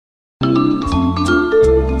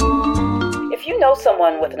know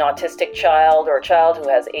someone with an autistic child or a child who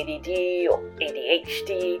has ADD or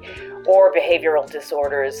ADHD or behavioral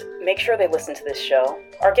disorders, make sure they listen to this show.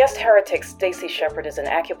 Our guest heretic, Stacy Shepard, is an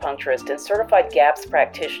acupuncturist and certified GAPS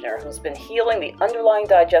practitioner who's been healing the underlying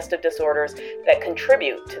digestive disorders that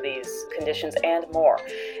contribute to these conditions and more.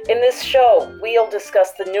 In this show, we'll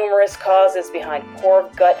discuss the numerous causes behind poor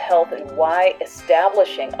gut health and why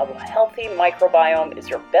establishing a healthy microbiome is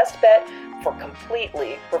your best bet for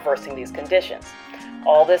completely reversing these conditions.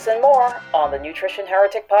 All this and more on the Nutrition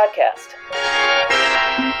Heretic Podcast.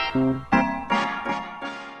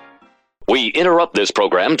 We interrupt this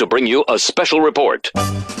program to bring you a special report.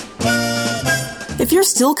 If you're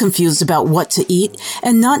still confused about what to eat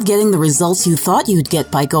and not getting the results you thought you'd get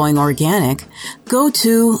by going organic, go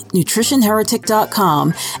to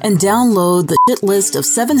nutritionheretic.com and download the shit list of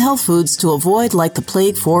 7 health foods to avoid like the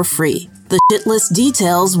plague for free. The shit list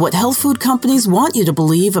details what health food companies want you to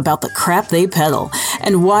believe about the crap they peddle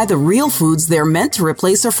and why the real foods they're meant to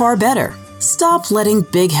replace are far better. Stop letting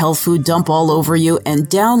big health food dump all over you and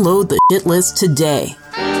download the shit list today.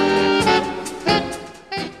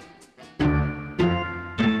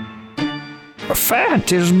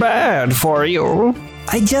 Fat is bad for you.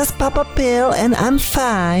 I just pop a pill and I'm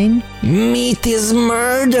fine. Meat is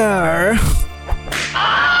murder.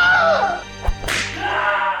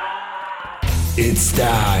 It's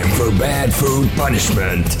time for bad food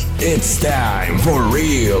punishment. It's time for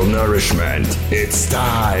real nourishment. It's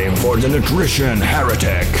time for the Nutrition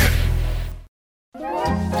Heretic.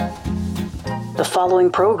 The following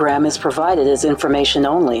program is provided as information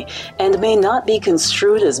only and may not be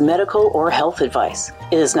construed as medical or health advice.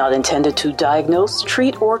 It is not intended to diagnose,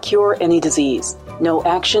 treat, or cure any disease. No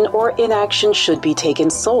action or inaction should be taken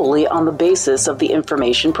solely on the basis of the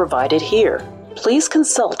information provided here. Please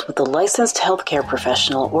consult with a licensed healthcare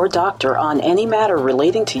professional or doctor on any matter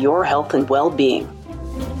relating to your health and well-being.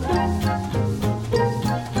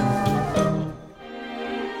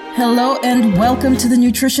 Hello and welcome to the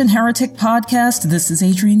Nutrition Heretic Podcast. This is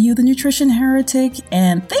Adrienne Yu, the Nutrition Heretic,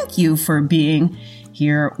 and thank you for being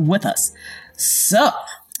here with us. So,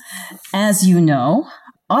 as you know,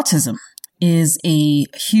 autism is a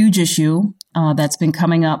huge issue that's been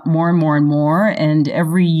coming up more and more and more, and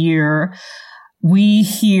every year we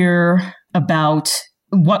hear about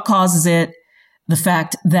what causes it, the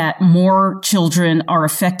fact that more children are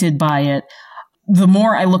affected by it. The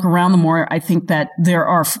more I look around, the more I think that there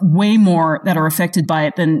are way more that are affected by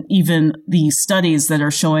it than even the studies that are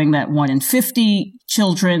showing that 1 in 50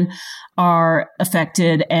 children are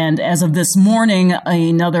affected. And as of this morning,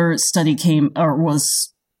 another study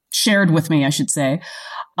was shared with me, I should say,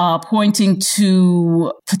 pointing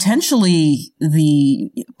to potentially the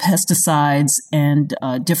pesticides and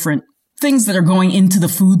different things that are going into the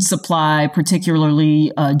food supply,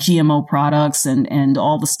 particularly GMO products and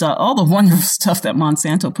all the stuff, all the wonderful stuff that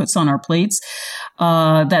Monsanto puts on our plates,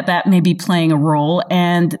 that may be playing a role,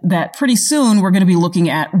 and that pretty soon we're going to be looking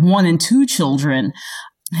at 1 in 2 children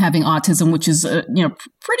having autism, which is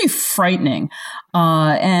pretty frightening.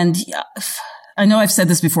 And I know I've said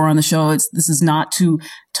this before on the show. This is not to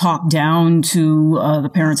talk down to the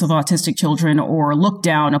parents of autistic children or look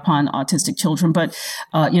down upon autistic children, but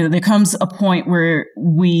there comes a point where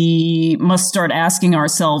we must start asking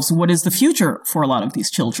ourselves, what is the future for a lot of these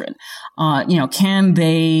children? Can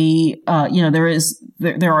they?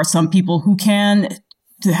 There are some people who can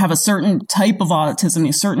to have a certain type of autism,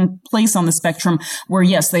 a certain place on the spectrum where,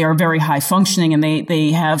 yes, they are very high functioning and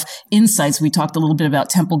they have insights. We talked a little bit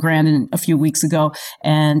about Temple Grandin a few weeks ago.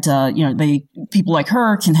 And, people like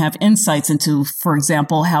her can have insights into, for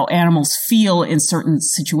example, how animals feel in certain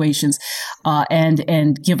situations,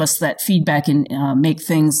 and give us that feedback and, make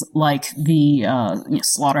things like the,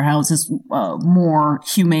 slaughterhouses, more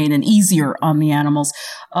humane and easier on the animals.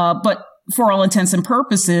 But for all intents and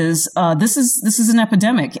purposes, this is an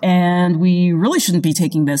epidemic, and we really shouldn't be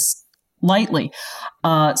taking this lightly.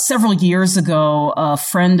 Several years ago, a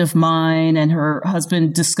friend of mine and her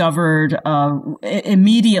husband discovered,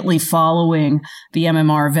 immediately following the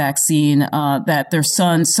MMR vaccine, that their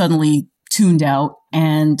son suddenly tuned out,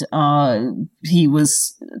 and he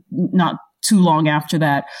was not too long after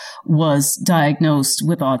that was diagnosed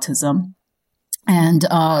with autism. And,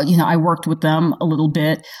 I worked with them a little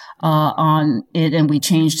bit, on it, and we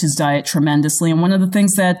changed his diet tremendously. And one of the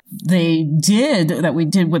things that we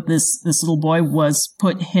did with this little boy was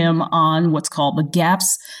put him on what's called the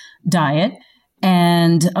GAPS diet.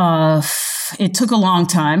 And, it took a long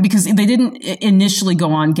time because they didn't initially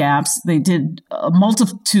go on GAPS. They did a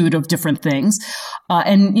multitude of different things.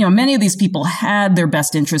 And, many of these people had their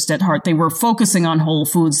best interest at heart. They were focusing on whole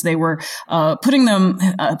foods. They were putting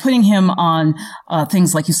him on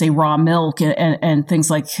things like, you say, raw milk and things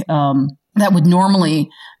like that would normally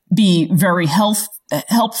be very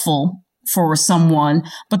helpful for someone,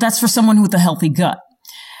 but that's for someone with a healthy gut.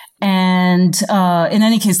 And in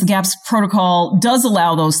any case, the GAPS protocol does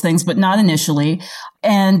allow those things, but not initially.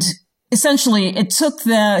 And essentially,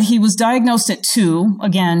 he was diagnosed at 2,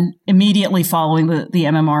 again, immediately following the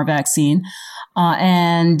MMR vaccine.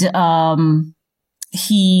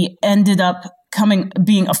 He ended up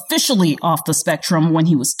being officially off the spectrum when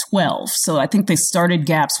he was 12. So I think they started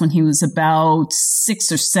GAPS when he was about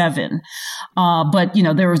 6 or 7. But,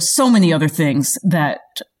 there were so many other things that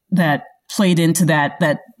played into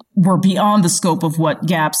that were beyond the scope of what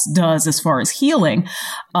GAPS does as far as healing.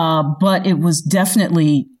 But it was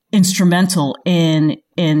definitely instrumental in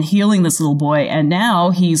healing this little boy. And now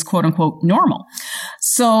he's quote unquote normal.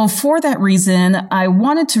 So for that reason, I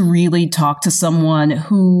wanted to really talk to someone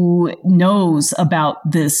who knows about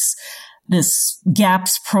this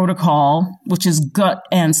GAPS protocol, which is gut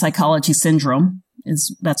and psychology syndrome.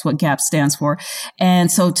 That's what GAPS stands for.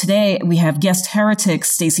 And so today we have guest heretic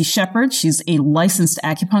Stacy Shepard. She's a licensed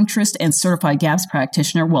acupuncturist and certified GAPS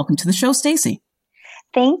practitioner. Welcome to the show, Stacy.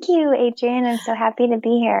 Thank you, Adrienne. I'm so happy to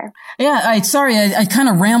be here. Yeah, I kind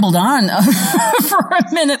of rambled on for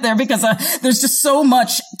a minute there because there's just so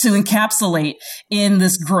much to encapsulate in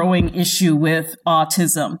this growing issue with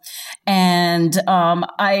autism. And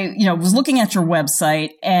I was looking at your website,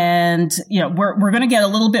 and we're going to get a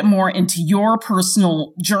little bit more into your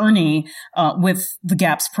personal journey with the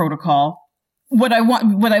GAPS protocol. What I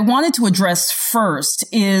wanted to address first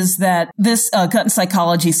is that this gut and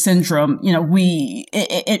psychology syndrome,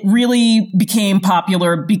 it really became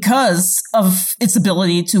popular because of its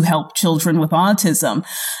ability to help children with autism.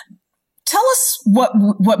 Tell us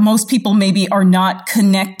what most people maybe are not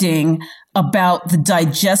connecting about the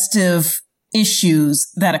digestive issues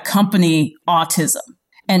that accompany autism,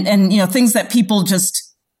 and things that people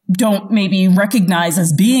just don't maybe recognize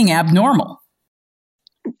as being abnormal.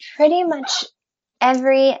 Pretty much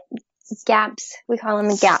every GAPS, we call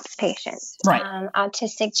them GAPS patients. Right.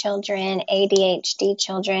 Autistic children, ADHD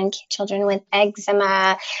children, children with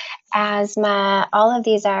eczema, asthma, all of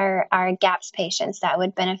these are GAPS patients that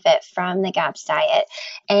would benefit from the GAPS diet.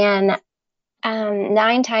 And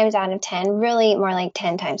 9 times out of 10, really more like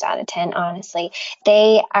 10 times out of 10, honestly,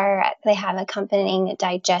 they have accompanying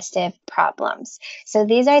digestive problems. So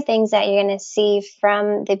these are things that you're going to see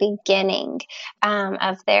from the beginning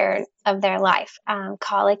of their life.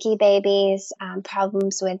 Colicky babies,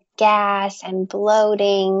 problems with gas and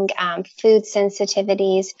bloating, food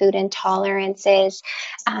sensitivities, food intolerances,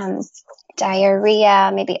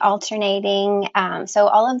 diarrhea, maybe alternating. So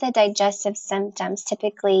all of the digestive symptoms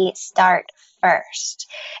typically start first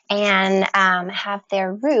and have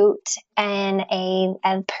their root in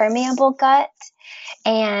a permeable gut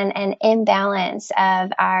and an imbalance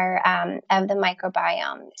of of the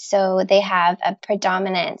microbiome. So they have a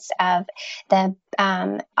predominance of the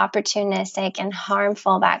opportunistic and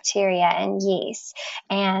harmful bacteria and yeast,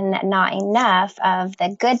 and not enough of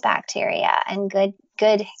the good bacteria and good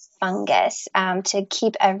fungus to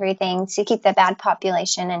keep the bad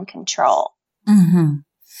population in control. Mm-hmm.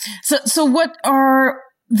 So what are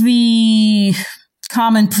the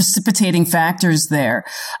common precipitating factors there?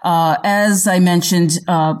 As I mentioned,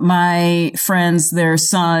 my friends, their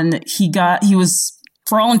son, he was,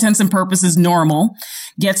 for all intents and purposes, normal,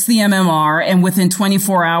 gets the MMR, and within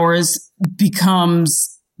 24 hours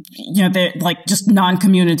becomes, they're like just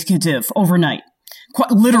non-communicative overnight.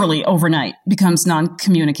 Quite literally overnight becomes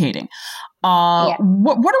non-communicating. Yeah.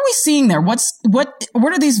 What are we seeing there? What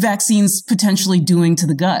are these vaccines potentially doing to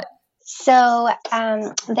the gut? So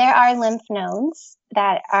there are lymph nodes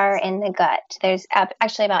that are in the gut. There's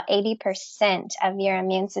actually about 80% of your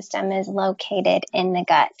immune system is located in the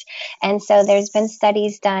gut. And so there's been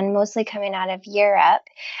studies done mostly coming out of Europe.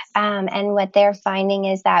 And what they're finding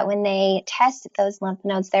is that when they test those lymph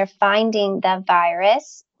nodes, they're finding the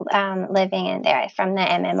virus living in there from the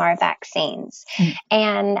MMR vaccines. Mm.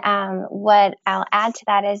 And what I'll add to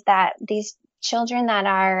that is that these children that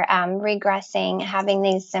are regressing, having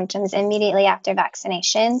these symptoms immediately after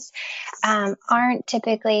vaccinations, aren't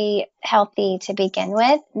typically healthy to begin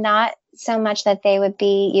with. Not so much that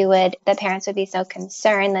the parents would be so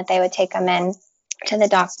concerned that they would take them in to the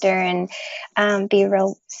doctor and be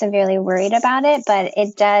real severely worried about it, but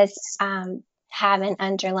it does have an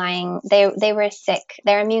underlying, they were sick.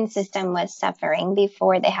 Their immune system was suffering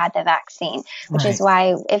before they had the vaccine, which is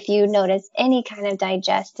why if you notice any kind of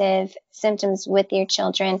digestive symptoms with your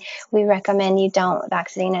children, we recommend you don't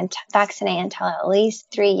vaccinate until at least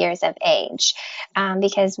 3 years of age.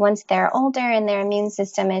 Because once they're older and their immune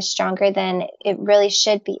system is stronger, then it really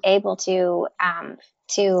should be able to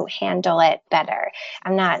handle it better.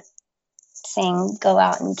 I'm not saying go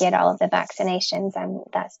out and get all of the vaccinations.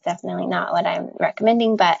 That's definitely not what I'm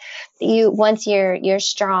recommending. But once you're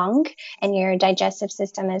strong and your digestive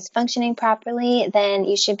system is functioning properly, then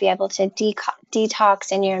you should be able to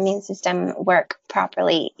detox and your immune system work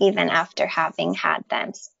properly even after having had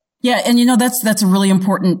them. Yeah. And that's a really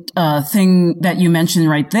important thing that you mentioned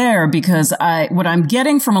right there, because what I'm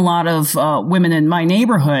getting from a lot of women in my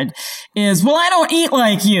neighborhood is, well, I don't eat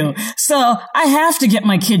like you, so I have to get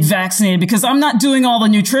my kid vaccinated because I'm not doing all the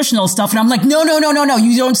nutritional stuff. And I'm like, no,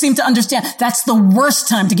 you don't seem to understand. That's the worst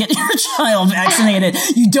time to get your child vaccinated.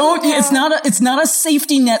 You don't, it's not a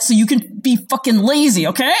safety net so you can be fucking lazy.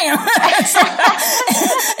 Okay.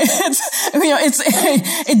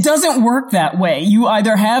 It doesn't work that way. You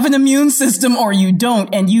either have an immune system or you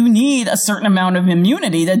don't, and you need a certain amount of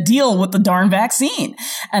immunity to deal with the darn vaccine.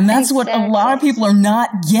 And that's what a lot of people are not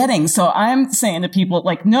getting. So I'm saying to people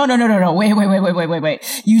like, no, wait.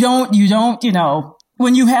 You don't,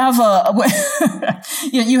 when you have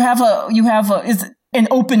it's an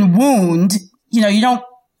open wound, you don't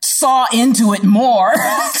saw into it more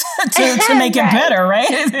to make it better, right?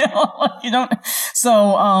 You don't.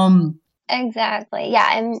 So, exactly.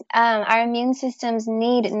 Yeah. And our immune systems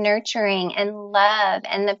need nurturing and love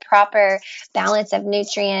and the proper balance of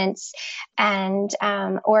nutrients and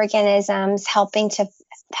organisms helping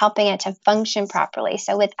it to function properly.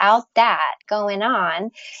 So without that going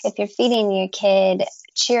on, if you're feeding your kid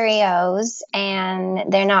Cheerios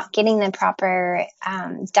and they're not getting the proper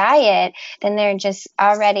diet, then they're just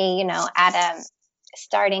already,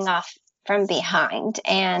 starting off from behind.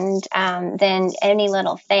 And then any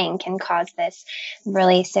little thing can cause this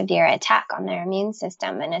really severe attack on their immune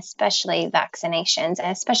system, and especially vaccinations,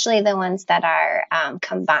 and especially the ones that are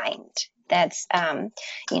combined. That's, a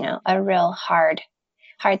real hard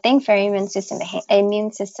thing for immune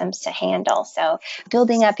systems to handle. So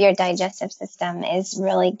building up your digestive system is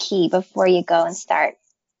really key before you go and start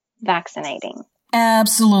vaccinating.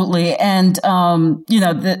 Absolutely. And,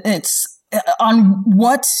 it's on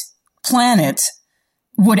what planet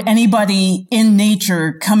would anybody in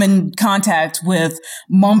nature come in contact with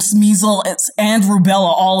mumps, measles, and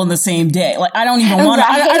rubella all in the same day? Like, I don't even want to,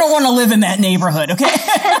 I don't want to live in that neighborhood. Okay.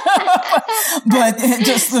 But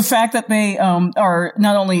just the fact that they, are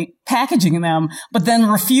not only packaging them, but then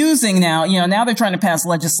refusing now they're trying to pass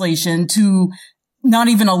legislation to not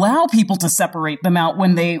even allow people to separate them out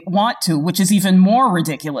when they want to, which is even more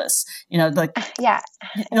ridiculous. It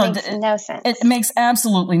makes no sense. It makes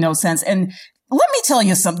absolutely no sense. And let me tell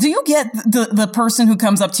you something. Do you get the person who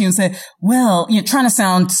comes up to you and say, well, you're trying to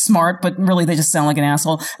sound smart, but really they just sound like an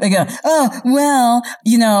asshole. They go, oh, well,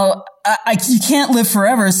 you can't live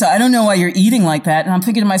forever, so I don't know why you're eating like that. And I'm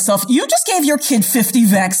thinking to myself, you just gave your kid 50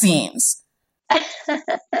 vaccines.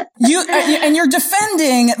 You're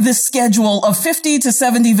defending this schedule of 50 to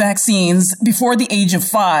 70 vaccines before the age of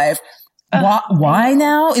 5. Why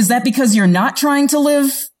now? Is that because you're not trying to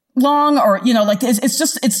live long, or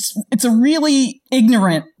it's a really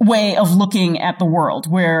ignorant way of looking at the world,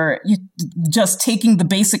 where you just taking the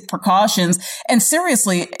basic precautions. And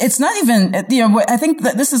seriously, it's not even, I think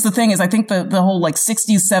that this is the thing, is I think the whole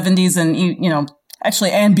 60s, 70s and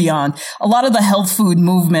actually and beyond, a lot of the health food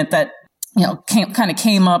movement that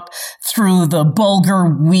came up through the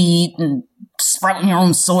bulgur wheat and sprouting your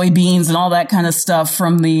own soybeans and all that kind of stuff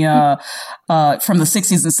from the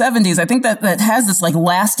 60s and 70s. I think that has this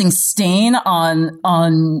lasting stain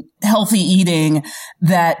on healthy eating,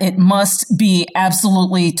 that it must be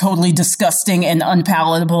absolutely totally disgusting and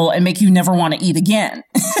unpalatable and make you never want to eat again.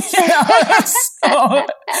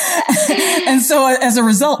 So as a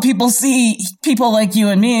result, people see people like you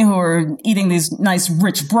and me who are eating these nice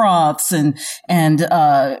rich broths and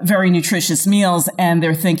very nutritious meals, and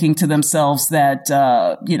they're thinking to themselves that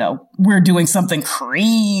we're doing something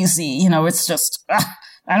crazy. It's just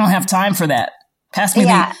I don't have time for that. Pass me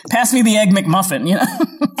the Egg McMuffin.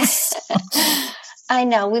 I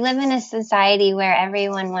know. We live in a society where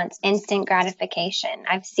everyone wants instant gratification.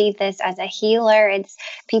 I've seen this as a healer. It's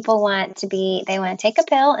people they want to take a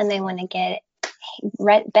pill and they want to get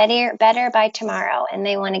better by tomorrow, and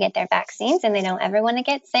they want to get their vaccines, and they don't ever want to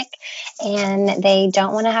get sick, and they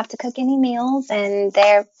don't want to have to cook any meals, and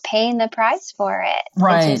they're paying the price for it.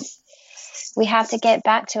 Right. we have to get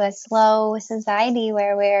back to a slow society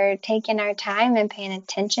where we're taking our time and paying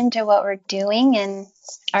attention to what we're doing, and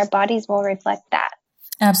our bodies will reflect that.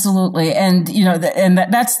 Absolutely. And,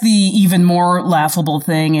 that's the even more laughable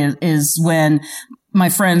thing is when my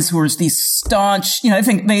friends who are these staunch, I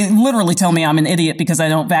think they literally tell me I'm an idiot because I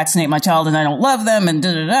don't vaccinate my child and I don't love them and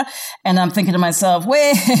da-da-da. And I'm thinking to myself,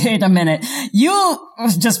 wait a minute. You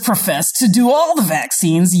just profess to do all the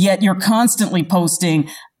vaccines, yet you're constantly posting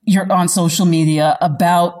you're on social media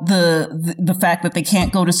about the fact that they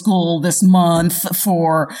can't go to school this month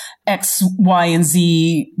for X, Y, and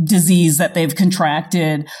Z disease that they've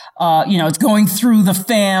contracted. It's going through the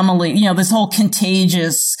family, this whole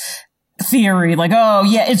contagious theory, like, oh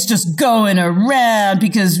yeah, it's just going around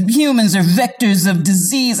because humans are vectors of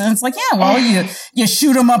disease. And it's like, yeah, well, you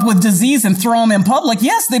shoot them up with disease and throw them in public.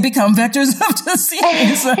 Yes, they become vectors of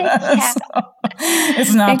disease. Yeah. So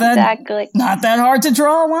it's not that hard to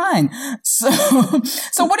draw a line. So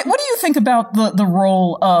what do you think about the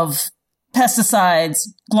role of pesticides,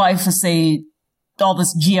 glyphosate, all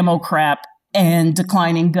this GMO crap, and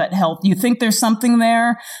declining gut health? Do you think there's something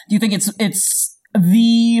there? Do you think it's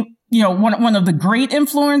the one of the great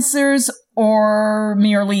influencers, or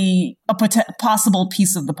merely a possible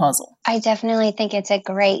piece of the puzzle? I definitely think it's a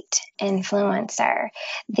great influencer.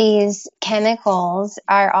 These chemicals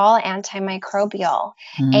are all antimicrobial,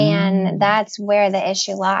 and that's where the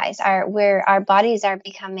issue lies. Our bodies are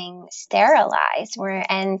becoming sterilized,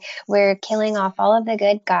 we're killing off all of the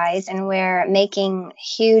good guys, and we're making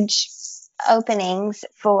huge openings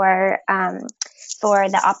for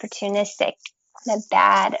the opportunistic, the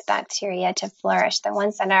bad bacteria to flourish, the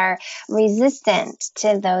ones that are resistant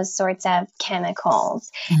to those sorts of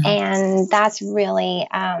chemicals. And that's really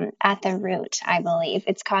at the root, I believe.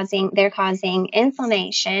 They're causing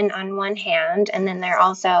inflammation on one hand, and then they're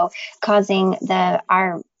also causing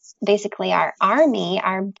our army,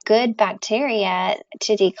 our good bacteria,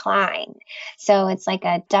 to decline. So it's like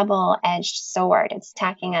a double-edged sword. It's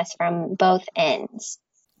attacking us from both ends.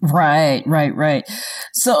 Right.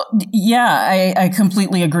 So yeah, I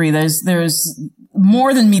completely agree. There's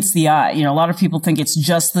more than meets the eye. A lot of people think it's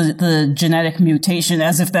just the genetic mutation,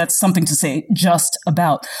 as if that's something to say just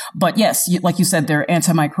about. But yes, like you said, they're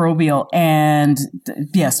antimicrobial. And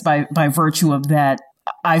yes, by virtue of that,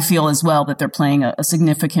 I feel as well that they're playing a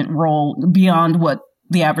significant role beyond what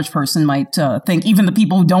the average person might think. Even the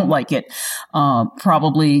people who don't like it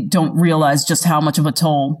probably don't realize just how much of a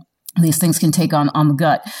toll these things can take on the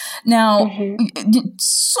gut. Now,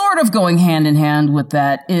 sort of going hand in hand with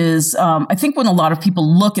that is, I think when a lot of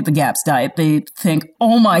people look at the GAPS diet, they think,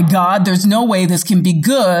 oh my God, there's no way this can be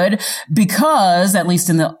good because, at least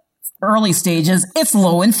in the early stages, it's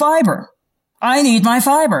low in fiber. I need my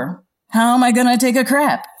fiber. How am I going to take a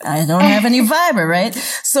crap? I don't have any fiber, right?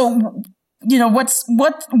 So,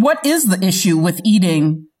 what is the issue with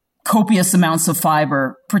eating copious amounts of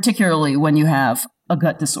fiber, particularly when you have a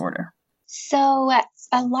gut disorder? So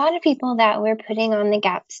a lot of people that we're putting on the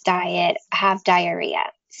GAPS diet have diarrhea.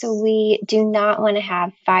 So we do not want to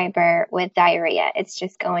have fiber with diarrhea. It's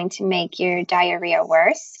just going to make your diarrhea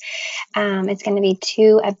worse. It's going to be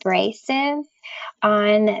too abrasive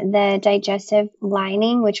on the digestive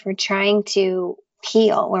lining, which we're trying to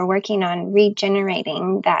heal. We're working on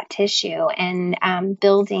regenerating that tissue and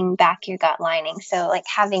building back your gut lining. So like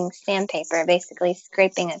having sandpaper, basically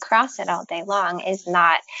scraping across it all day long is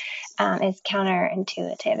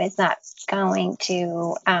counterintuitive. It's not going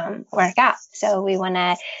to work out. So we want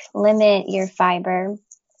to limit your fiber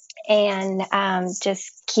and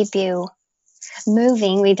just keep you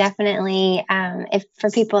moving. We definitely, if for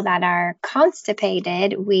people that are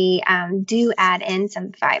constipated, we do add in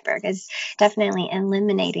some fiber, because definitely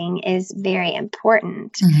eliminating is very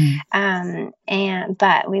important.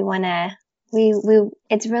 But we want to,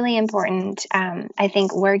 it's really important, I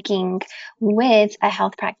think, working with a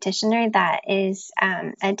health practitioner that is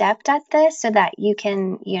adept at this, so that you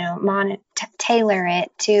can, tailor it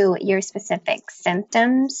to your specific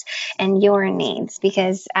symptoms and your needs.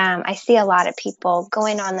 Because I see a lot of people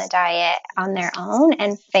going on the diet on their own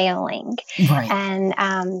and failing. Right.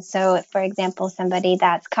 And so, for example, somebody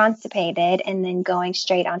that's constipated and then going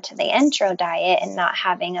straight onto the intro diet and not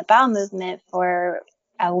having a bowel movement for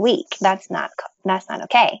a week, that's not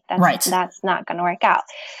okay. That's not going to work out.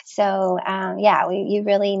 So, you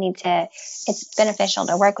really need to, it's beneficial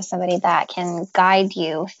to work with somebody that can guide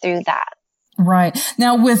you through that. Right.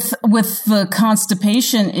 Now with the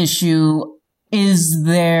constipation issue, is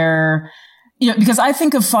there, because I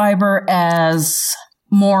think of fiber as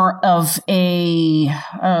more of it's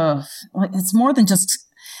more than just,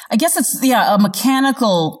 I guess it's, a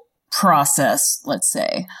mechanical process, let's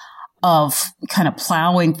say. of kind of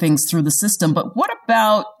plowing things through the system. But what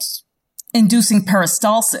about inducing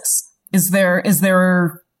peristalsis? Is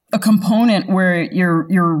there a component where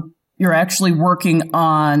you're actually working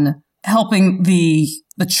on helping the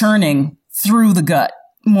churning through the gut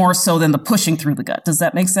more so than the pushing through the gut? Does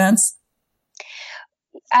that make sense?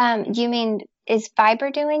 You mean, is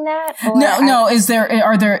fiber doing that? Or No.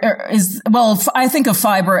 I think of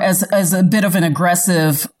fiber as a bit of an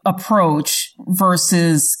aggressive approach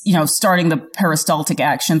versus, starting the peristaltic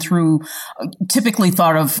action typically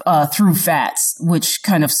thought of through fats, which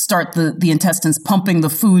kind of start the intestines pumping the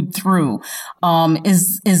food through.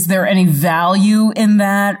 Is there any value in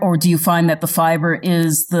that, or do you find that the fiber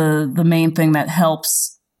is the main thing that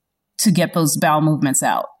helps to get those bowel movements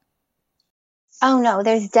out? Oh no,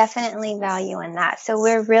 there's definitely value in that. So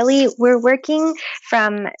we're working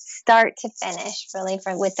from start to finish, really,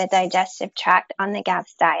 with the digestive tract on the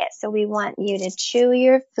GAPS diet. So we want you to chew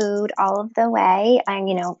your food all of the way and,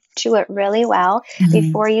 chew it really well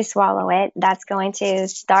before you swallow it. That's going to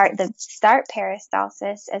start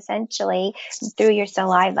peristalsis essentially through your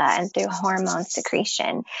saliva and through hormone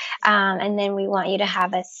secretion. And then we want you to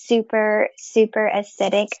have a super, super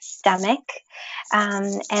acidic stomach.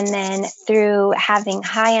 And then through having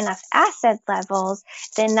high enough acid levels,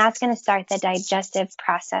 then that's going to start the digestive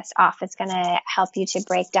process off. It's going to help you to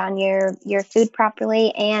break down your food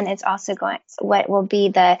properly. And it's also what will be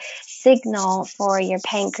the signal for your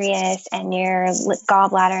pancreas and your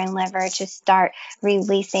gallbladder and liver to start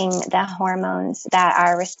releasing the hormones that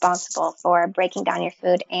are responsible for breaking down your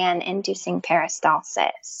food and inducing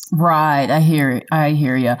peristalsis. Right. I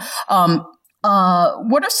hear you.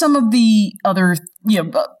 What are some of the other,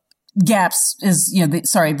 GAPS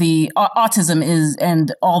the autism is,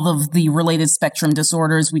 and all of the related spectrum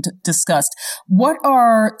disorders we discussed. What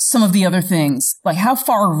are some of the other things? Like, how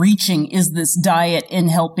far reaching is this diet in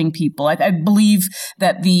helping people? I believe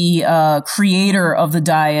that the creator of the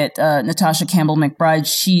diet, Natasha Campbell McBride,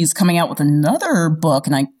 she's coming out with another book,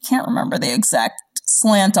 and I can't remember the exact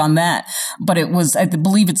slant on that, but I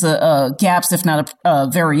believe it's a GAPS, if not a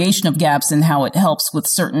variation of GAPS, in how it helps with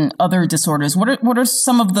certain other disorders. What are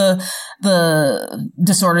some of the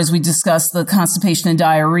disorders we discussed? The constipation and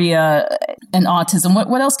diarrhea and autism.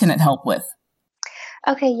 What else can it help with?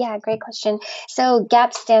 Okay, yeah, great question. So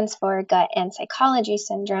GAPS stands for Gut and Psychology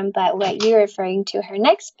Syndrome, but what you're referring to, her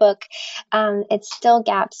next book, it's still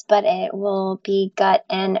GAPS, but it will be Gut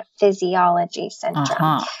and Physiology Syndrome.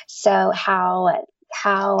 Uh-huh. So how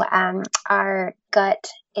our gut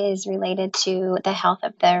is related to the health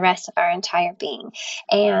of the rest of our entire being,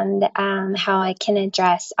 and how it can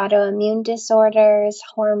address autoimmune disorders,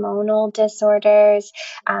 hormonal disorders,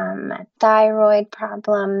 thyroid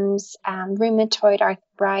problems, rheumatoid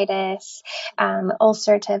arthritis,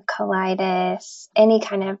 ulcerative colitis, any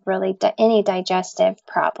kind of any digestive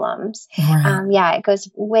problems. Right. It goes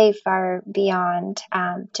way far beyond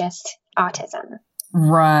just autism.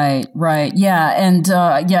 Right. Yeah. And,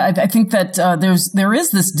 I think that, there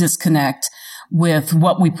is this disconnect with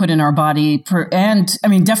what we put in our body and I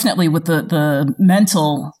mean, definitely with the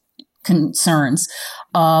mental concerns,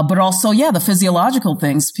 but also, the physiological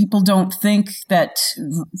things. People don't think that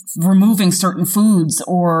removing certain foods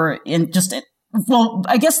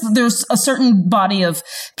I guess there's a certain body of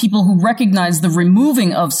people who recognize the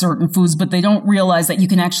removing of certain foods, but they don't realize that you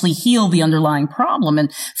can actually heal the underlying problem.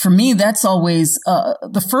 And for me, that's always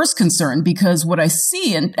the first concern, because what I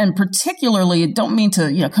see, and particularly, don't mean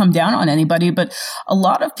to come down on anybody, but a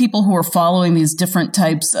lot of people who are following these different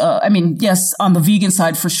types, yes, on the vegan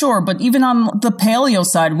side for sure, but even on the paleo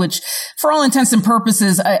side, which for all intents and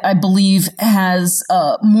purposes, I believe has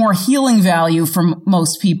more healing value for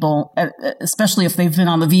most people, especially if they've been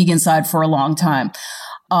on the vegan side for a long time.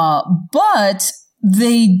 But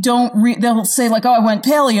they they'll say like, oh, I went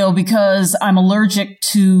paleo because I'm allergic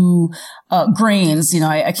to grains.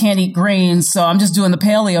 I can't eat grains, so I'm just doing the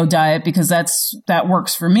paleo diet because that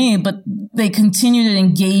works for me. But they continue to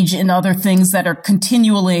engage in other things that are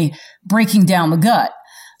continually breaking down the gut.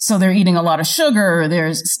 So they're eating a lot of sugar.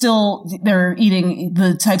 They're eating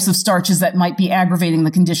the types of starches that might be aggravating the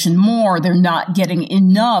condition more. They're not getting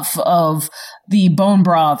enough of the bone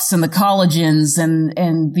broths and the collagens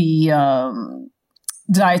and the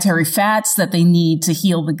dietary fats that they need to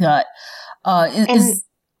heal the gut.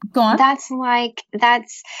 Go on.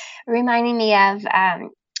 That's reminding me of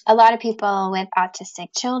a lot of people with autistic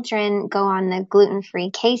children go on the gluten-free,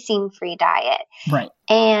 casein-free diet. Right.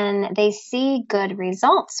 And they see good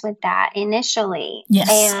results with that initially. Yes.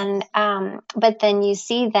 And, but then you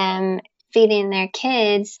see them feeding their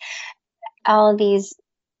kids all of these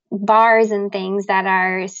bars and things that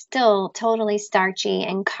are still totally starchy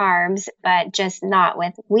and carbs, but just not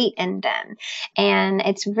with wheat in them. And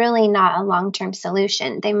it's really not a long-term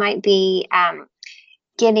solution. They might be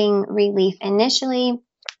getting relief initially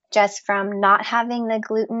just from not having the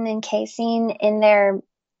gluten and casein in their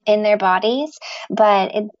bodies,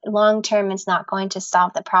 but long term, it's not going to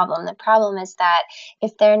solve the problem. The problem is that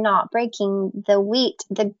if they're not breaking the wheat,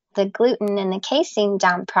 the gluten and the casein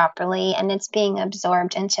down properly, and it's being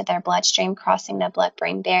absorbed into their bloodstream, crossing the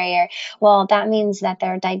blood-brain barrier, well, that means that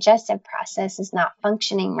their digestive process is not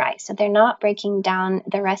functioning right. So they're not breaking down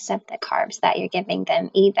the rest of the carbs that you're giving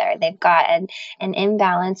them either. They've got an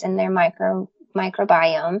imbalance in their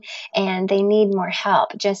microbiome, and they need more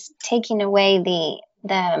help. Just taking away the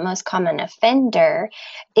most common offender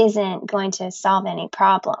isn't going to solve any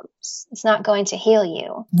problems. It's not going to heal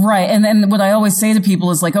you. Right. And then what I always say to people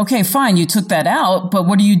is like, okay, fine, you took that out, but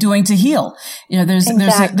what are you doing to heal? You know, there's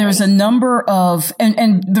a number of,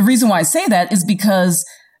 and the reason why I say that is because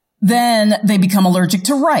then they become allergic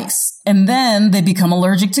to rice, and then they become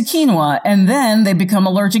allergic to quinoa, and then they become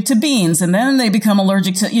allergic to beans, and then they become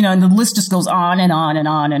allergic to, you know, and the list just goes on and on and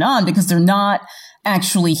on and on, because they're not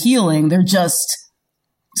actually healing. They're just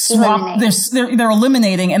they're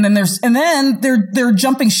eliminating, and then they're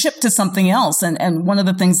jumping ship to something else. And one of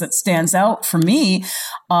the things that stands out for me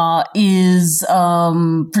is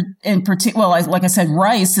in particular, well, like I said,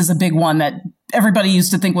 rice is a big one that everybody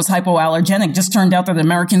used to think was hypoallergenic. Just turned out that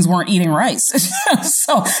Americans weren't eating rice.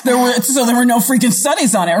 so there were no freaking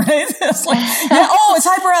studies on it, right? It's like, yeah, oh, it's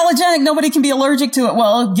hyperallergenic. Nobody can be allergic to it.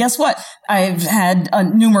 Well, guess what? I've had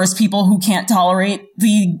numerous people who can't tolerate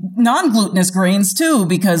the non-glutinous grains too,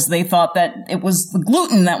 because they thought that it was the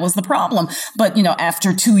gluten that was the problem. But, you know,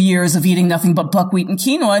 after 2 years of eating nothing but buckwheat and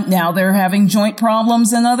quinoa, now they're having joint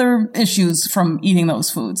problems and other issues from eating those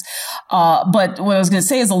foods. But what I was going to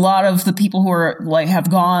say is a lot of the people who are have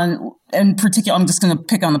gone, in particular, I'm just going to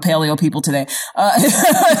pick on the paleo people today.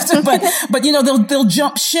 But you know, they'll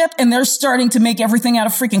jump ship, and they're starting to make everything out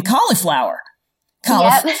of freaking cauliflower.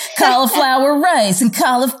 Cauliflower rice and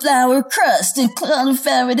cauliflower crust and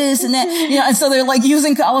cauliflower this and that. You know, and so they're like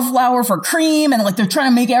using cauliflower for cream, and like they're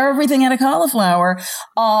trying to make everything out of cauliflower.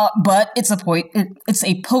 But it's a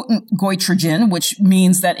potent goitrogen, which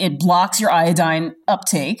means that it blocks your iodine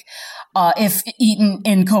uptake. If eaten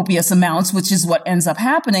in copious amounts, which is what ends up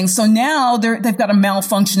happening. So now they've got a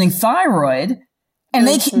malfunctioning thyroid, and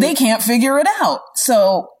they can't figure it out.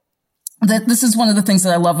 So this is one of the things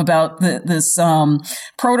that I love about this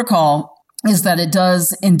protocol, is that it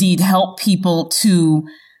does indeed help people to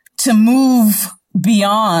move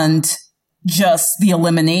beyond just the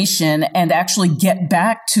elimination and actually get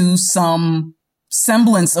back to some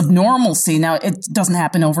semblance of normalcy. Now, it doesn't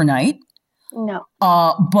happen overnight. No.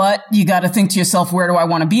 But you got to think to yourself, where do I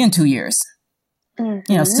want to be in 2 years?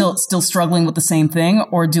 Mm-hmm. You know, still struggling with the same thing,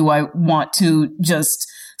 or do I want to just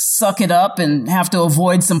suck it up and have to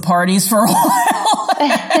avoid some parties for a while,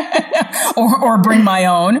 or bring my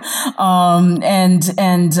own, and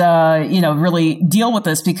you know, really deal with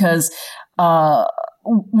this? Because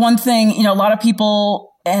one thing, you know, a lot of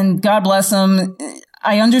people, and God bless them,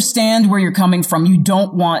 I understand where you're coming from. You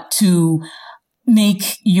don't want to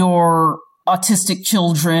make your autistic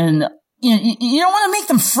children, you don't want to make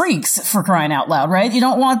them freaks, for crying out loud, right? You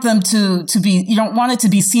don't want them to be, you don't want it to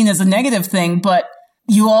be seen as a negative thing, but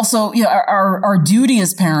you also, you know, our duty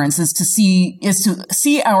as parents is to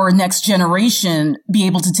see our next generation be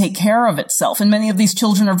able to take care of itself. And many of these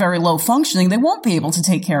children are very low functioning. They won't be able to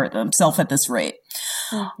take care of themselves at this rate.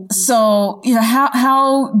 Mm-hmm. So, you know,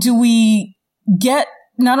 how do we get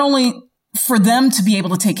not only for them to be able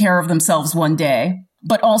to take care of themselves one day,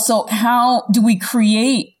 but also how do we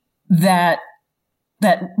create that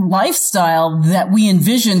lifestyle that we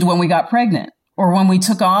envisioned when we got pregnant or when we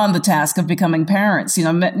took on the task of becoming parents? You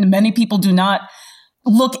know, many people do not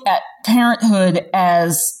look at parenthood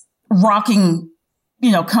as rocking,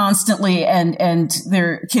 you know, constantly and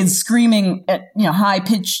their kids screaming at, you know, high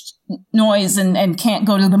pitched noise and can't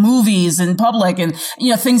go to the movies in public and, you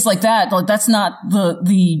know, things like that. Like, that's not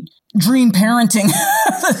the dream parenting,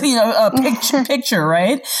 you know, picture,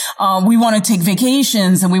 right? We want to take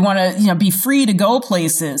vacations and we want to, you know, be free to go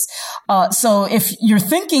places. So if you're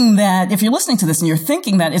listening to this and you're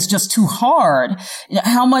thinking that it's just too hard, you know,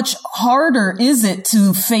 how much harder is it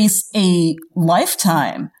to face a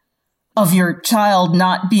lifetime of your child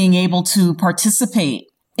not being able to participate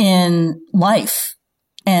in life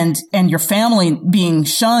and your family being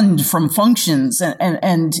shunned from functions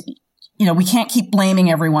and you know, we can't keep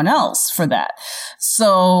blaming everyone else for that.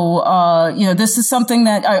 So, you know, this is something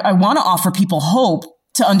that I want to offer people hope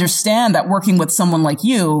to understand that working with someone like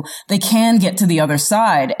you, they can get to the other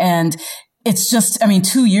side. And it's just, I mean,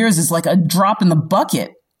 2 years is like a drop in the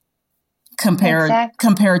bucket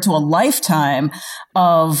compared to a lifetime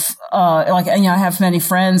of, like, you know, I have many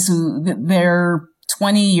friends who their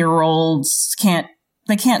 20-year-olds can't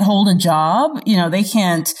hold a job. You know, they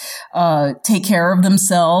can't, take care of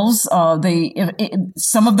themselves.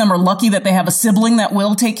 Some of them are lucky that they have a sibling that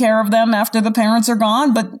will take care of them after the parents are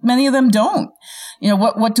gone, but many of them don't. You know,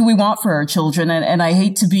 what do we want for our children? And I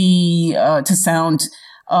hate to be, to sound,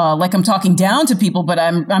 like I'm talking down to people, but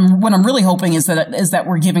what I'm really hoping is that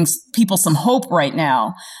we're giving people some hope right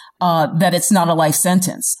now, that it's not a life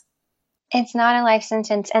sentence. It's not a life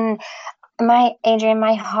sentence. And Adrian,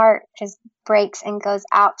 my heart just breaks and goes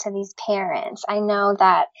out to these parents. I know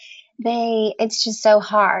that it's just so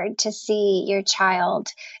hard to see your child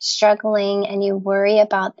struggling, and you worry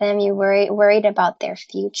about them. You worried about their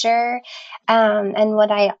future. And what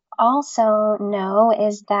I also know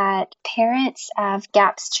is that parents of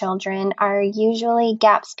GAPS children are usually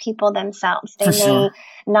GAPS people themselves. They may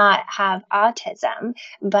not have autism,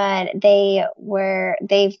 but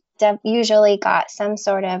they've usually got some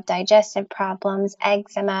sort of digestive problems,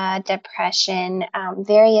 eczema, depression,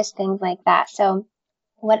 various things like that. So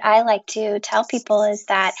what I like to tell people is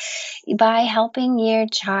that by helping your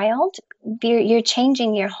child, you're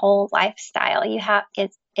changing your whole lifestyle.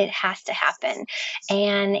 It has to happen.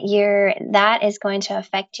 And that is going to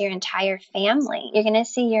affect your entire family. You're going to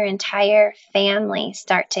see your entire family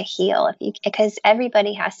start to heal because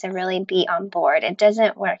everybody has to really be on board. It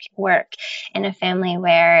doesn't work in a family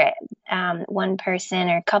where one person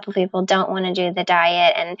or a couple people don't want to do the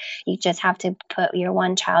diet and you just have to put your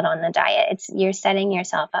one child on the diet. You're setting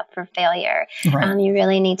yourself up for failure. Right. You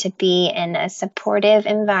really need to be in a supportive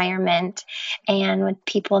environment and with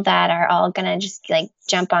people that are all going to just like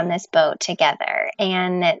jump on this boat together.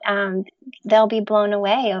 And they'll be blown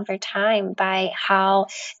away over time by how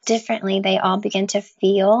differently they all begin to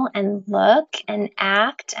feel and look and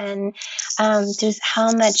act, and just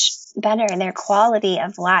how much better their quality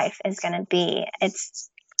of life is going to be.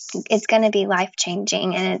 It's going to be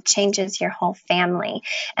life-changing, and it changes your whole family.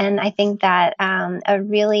 And I think that a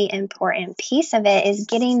really important piece of it is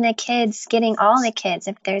getting all the kids,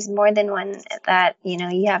 if there's more than one that, you know,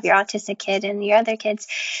 you have your autistic kid and your other kids,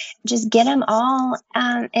 just get them all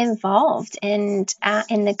involved in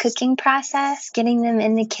the cooking process. Getting them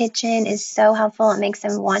in the kitchen is so helpful. It makes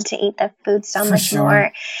them want to eat the food so much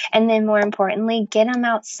more. And then more importantly, get them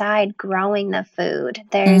outside growing the food.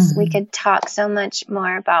 We could talk so much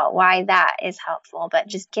more about why that is helpful, but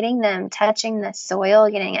just getting them touching the soil,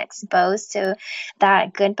 getting exposed to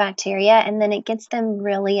that good bacteria, and then it gets them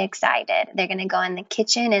really excited. They're going to go in the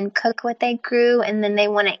kitchen and cook what they grew, and then they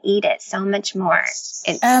want to eat it so much more.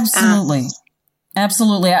 Absolutely.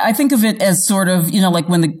 Absolutely. I think of it as sort of, you know, like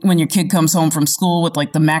when your kid comes home from school with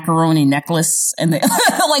like the macaroni necklace and they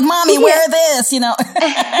like, Mommy, wear this, you know,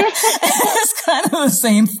 it's kind of the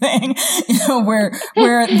same thing, you know, where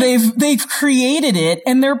they've created it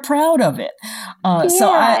and they're proud of it.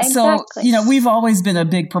 So, you know, we've always been a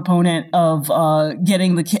big proponent of,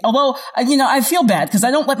 getting the kid, although, you know, I feel bad because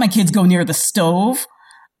I don't let my kids go near the stove.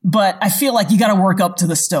 But I feel like you got to work up to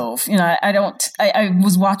the stove. You know, I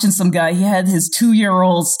was watching some guy, he had his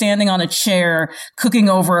 2-year-old standing on a chair cooking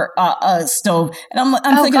over a stove. And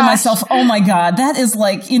I'm thinking to myself, oh my God, that is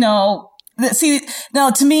like, you know, see, now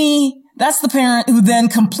to me, that's the parent who then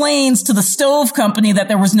complains to the stove company that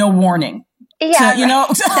there was no warning. Yeah, you know,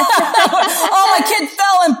 oh, my kid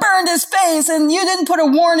fell and burned his face and you didn't put a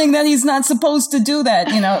warning that he's not supposed to do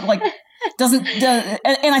that. You know, like and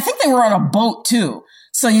I think they were on a boat too.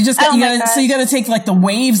 So you just got to take like the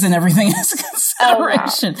waves and everything into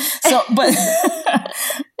consideration. Oh, wow.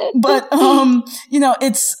 But you know,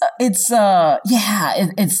 it's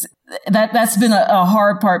that's been a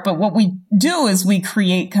hard part. But what we do is we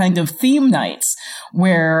create kind of theme nights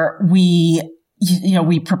where we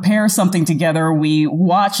prepare something together. We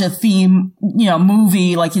watch a theme, you know,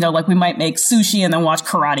 movie, like we might make sushi and then watch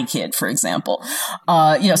Karate Kid, for example.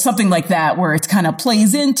 Something like that where it kind of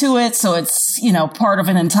plays into it. So it's, you know, part of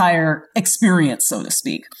an entire experience, so to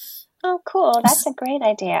speak. Oh, cool. That's a great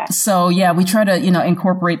idea. So, yeah, we try to, you know,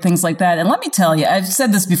 incorporate things like that. And let me tell you, I've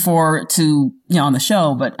said this before to, you know, on the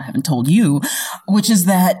show, but I haven't told you, which is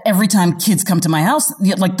that every time kids come to my house,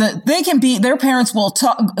 like their parents will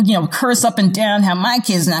talk, you know, curse up and down how my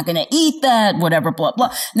kid's not going to eat that, whatever, blah,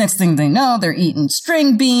 blah. Next thing they know, they're eating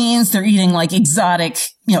string beans. They're eating like exotic,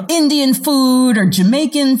 you know, Indian food or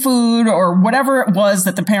Jamaican food or whatever it was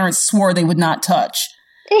that the parents swore they would not touch.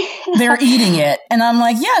 they're eating it. And I'm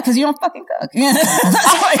like, yeah, because you don't fucking cook.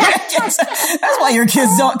 That's why your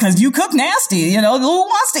kids don't, because you cook nasty. Who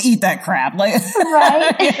wants to eat that crap? Like,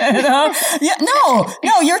 right? Yeah,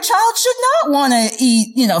 no, your child should not want to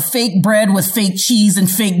eat, fake bread with fake cheese and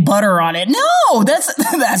fake butter on it. No,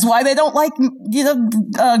 that's why they don't like,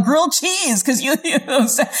 grilled cheese,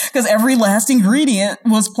 because every last ingredient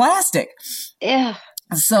was plastic. Yeah.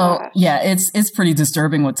 So yeah, it's pretty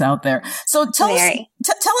disturbing what's out there. So tell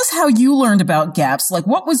us how you learned about GAPS. Like,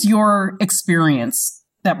 what was your experience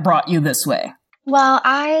that brought you this way? Well,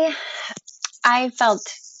 I felt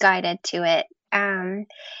guided to it, and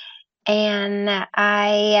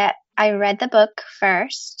I read the book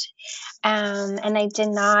first, and I did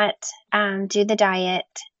not do the diet.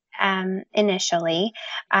 Initially,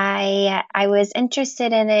 I was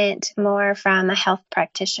interested in it more from a health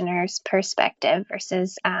practitioner's perspective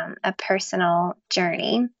versus a personal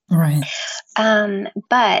journey. Right.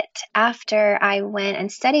 But after I went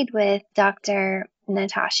and studied with Dr.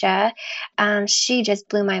 Natasha, she just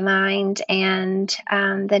blew my mind, and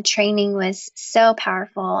the training was so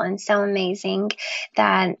powerful and so amazing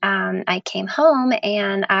that I came home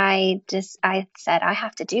and I said, I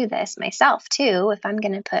have to do this myself too if I'm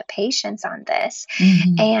going to put patients on this.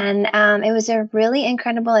 Mm-hmm. And it was a really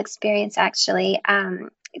incredible experience, actually.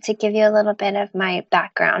 To give you a little bit of my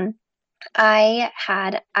background, I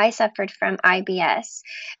suffered from IBS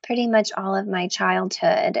pretty much all of my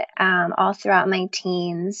childhood, all throughout my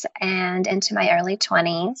teens and into my early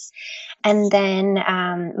 20s. And then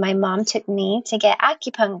my mom took me to get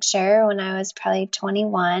acupuncture when I was probably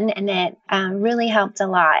 21, and it really helped a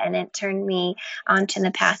lot. And it turned me onto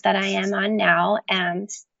the path that I am on now.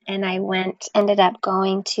 And I ended up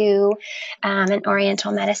going to an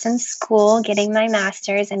Oriental medicine school, getting my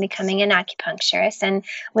master's and becoming an acupuncturist. And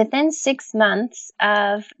within 6 months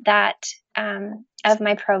of that, of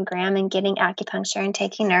my program and getting acupuncture and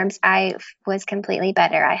taking herbs, I was completely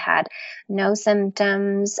better. I had no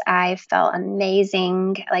symptoms. I felt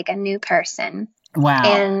amazing, like a new person. Wow.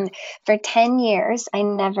 And for 10 years, I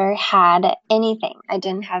never had anything. I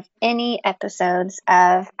didn't have any episodes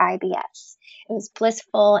of IBS. It was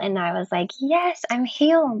blissful, and I was like, yes, I'm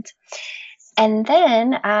healed. And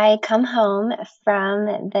then I come home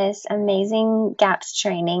from this amazing GAPS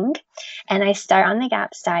training, and I start on the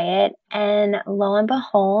GAPS diet, and lo and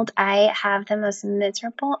behold, I have the most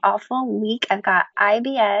miserable, awful week. I've got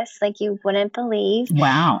IBS like you wouldn't believe.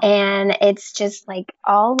 Wow. And it's just like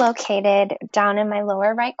all located down in my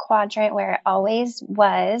lower right quadrant where it always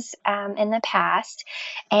was in the past.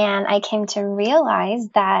 And I came to realize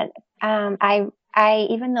that I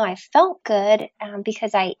even though I felt good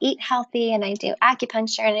because I eat healthy and I do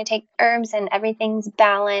acupuncture and I take herbs and everything's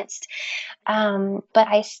balanced, but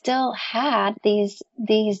I still had these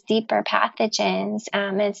deeper pathogens.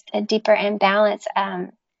 It's a deeper imbalance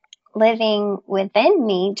living within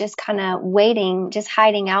me, just kind of waiting, just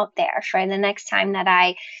hiding out there for the next time that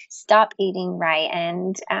I stop eating right.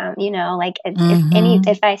 And,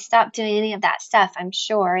 if I stop doing any of that stuff, I'm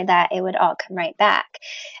sure that it would all come right back.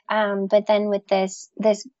 But then with this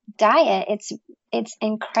diet, it's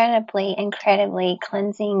incredibly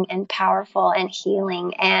cleansing and powerful and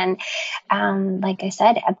healing. And like I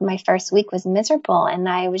said, my first week was miserable, and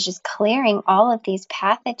I was just clearing all of these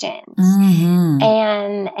pathogens. Mm-hmm.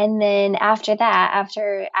 And then after that,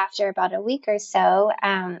 after about a week or so,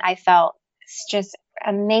 I felt just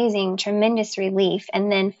amazing, tremendous relief,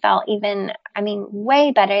 and then felt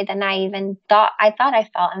way better than I even thought. I thought I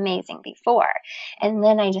felt amazing before. And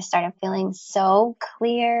then I just started feeling so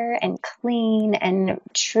clear and clean and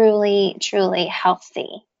truly, truly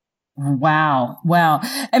healthy. Wow.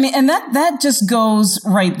 I mean, and that just goes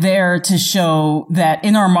right there to show that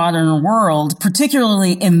in our modern world,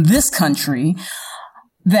 particularly in this country,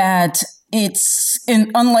 that it's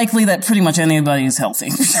unlikely that pretty much anybody is healthy.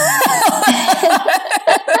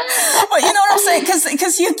 But you know what I'm saying?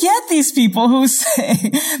 Because you get these people who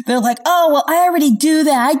say, they're like, oh, well, I already do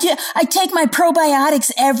that. I take my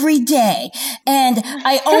probiotics every day, and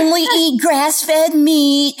I only eat grass-fed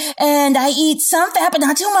meat, and I eat some fat, but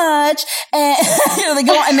not too much. And they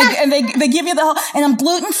go and they give you the whole, and I'm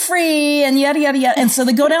gluten-free and yada, yada, yada. And so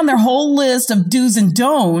they go down their whole list of do's and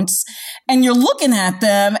don'ts. And you're looking at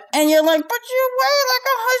them and you're like, but you weigh like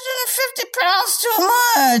 150 pounds too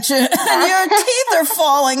much and your teeth are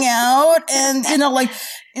falling out. And,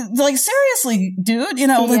 like seriously, dude,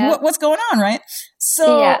 what's going on? Right.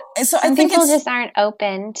 So I think people just aren't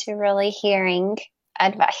open to really hearing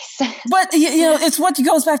advice. But, it's what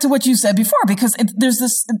goes back to what you said before, because there's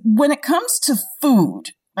this, when it comes to food,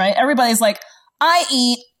 right? Everybody's like,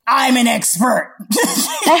 I'm an expert.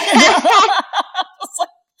 It's like,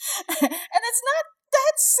 And it's not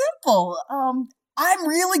that simple. I'm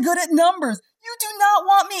really good at numbers. You do not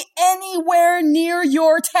want me anywhere near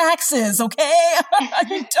your taxes, okay?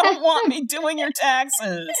 You don't want me doing your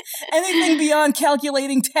taxes. Anything beyond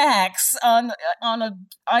calculating tax on an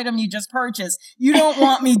item you just purchased, you don't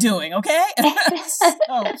want me doing, okay?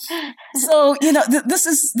 So this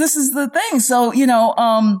is the thing. So,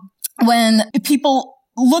 when people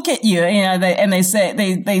look at you, they say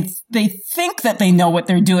they think that they know what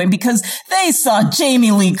they're doing because they saw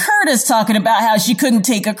Jamie Lee Curtis talking about how she couldn't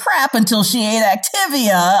take a crap until she ate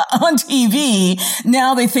Activia on TV.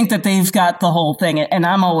 Now they think that they've got the whole thing. And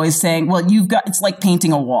I'm always saying, well, it's like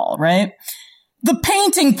painting a wall, right? The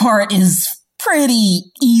painting part is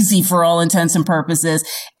pretty easy for all intents and purposes.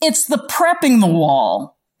 It's the prepping the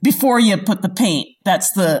wall before you put the paint.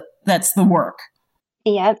 That's the work.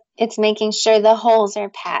 Yep. It's making sure the holes are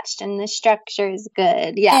patched and the structure is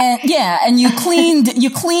good. Yeah. And you cleaned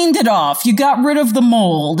it off. You got rid of the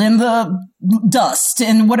mold and the dust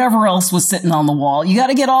and whatever else was sitting on the wall. You got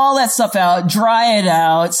to get all that stuff out, dry it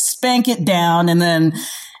out, spank it down, and then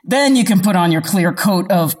you can put on your clear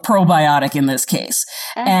coat of probiotic in this case.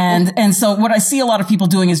 And so what I see a lot of people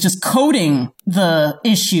doing is just coating the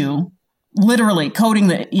issue, literally coating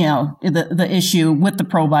the issue with the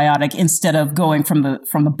probiotic instead of going from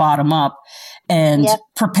the bottom up and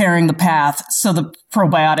preparing the path so the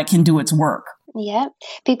probiotic can do its work. Yep.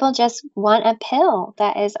 People just want a pill.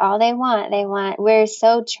 That is all they want. We're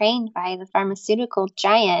so trained by the pharmaceutical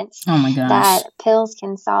giants that pills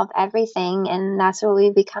can solve everything. And that's what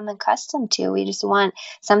we've become accustomed to. We just want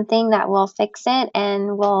something that will fix it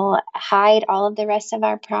and will hide all of the rest of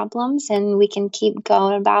our problems. And we can keep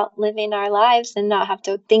going about living our lives and not have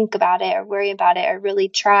to think about it or worry about it or really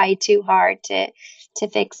try too hard to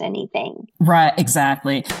fix anything. Right.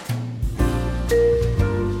 Exactly.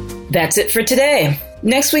 That's it for today.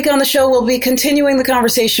 Next week on the show, we'll be continuing the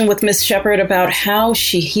conversation with Miss Shepherd about how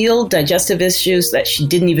she healed digestive issues that she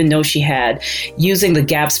didn't even know she had using the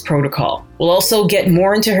GAPS protocol. We'll also get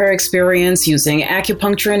more into her experience using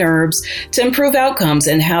acupuncture and herbs to improve outcomes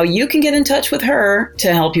and how you can get in touch with her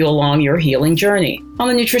to help you along your healing journey on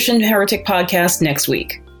the Nutrition Heretic podcast next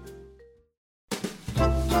week.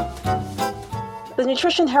 The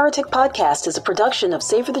Nutrition Heretic Podcast is a production of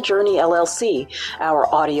Savor the Journey, LLC. Our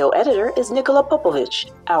audio editor is Nikola Popovich.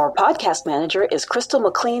 Our podcast manager is Crystal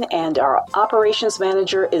McLean, and our operations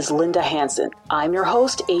manager is Linda Hansen. I'm your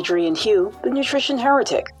host, Adrienne Hugh, the Nutrition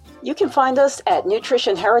Heretic. You can find us at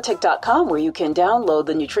nutritionheretic.com, where you can download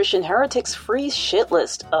the Nutrition Heretic's free shit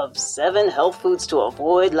list of 7 health foods to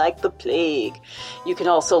avoid like the plague. You can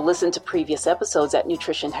also listen to previous episodes at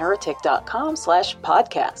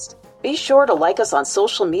nutritionheretic.com/podcast. Be sure to like us on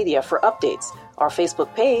social media for updates. Our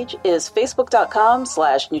Facebook page is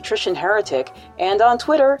facebook.com/nutritionheretic and on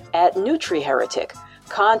Twitter @NutriHeretic.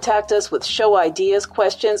 Contact us with show ideas,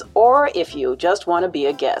 questions, or if you just want to be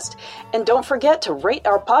a guest. And don't forget to rate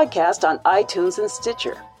our podcast on iTunes and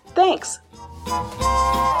Stitcher. Thanks.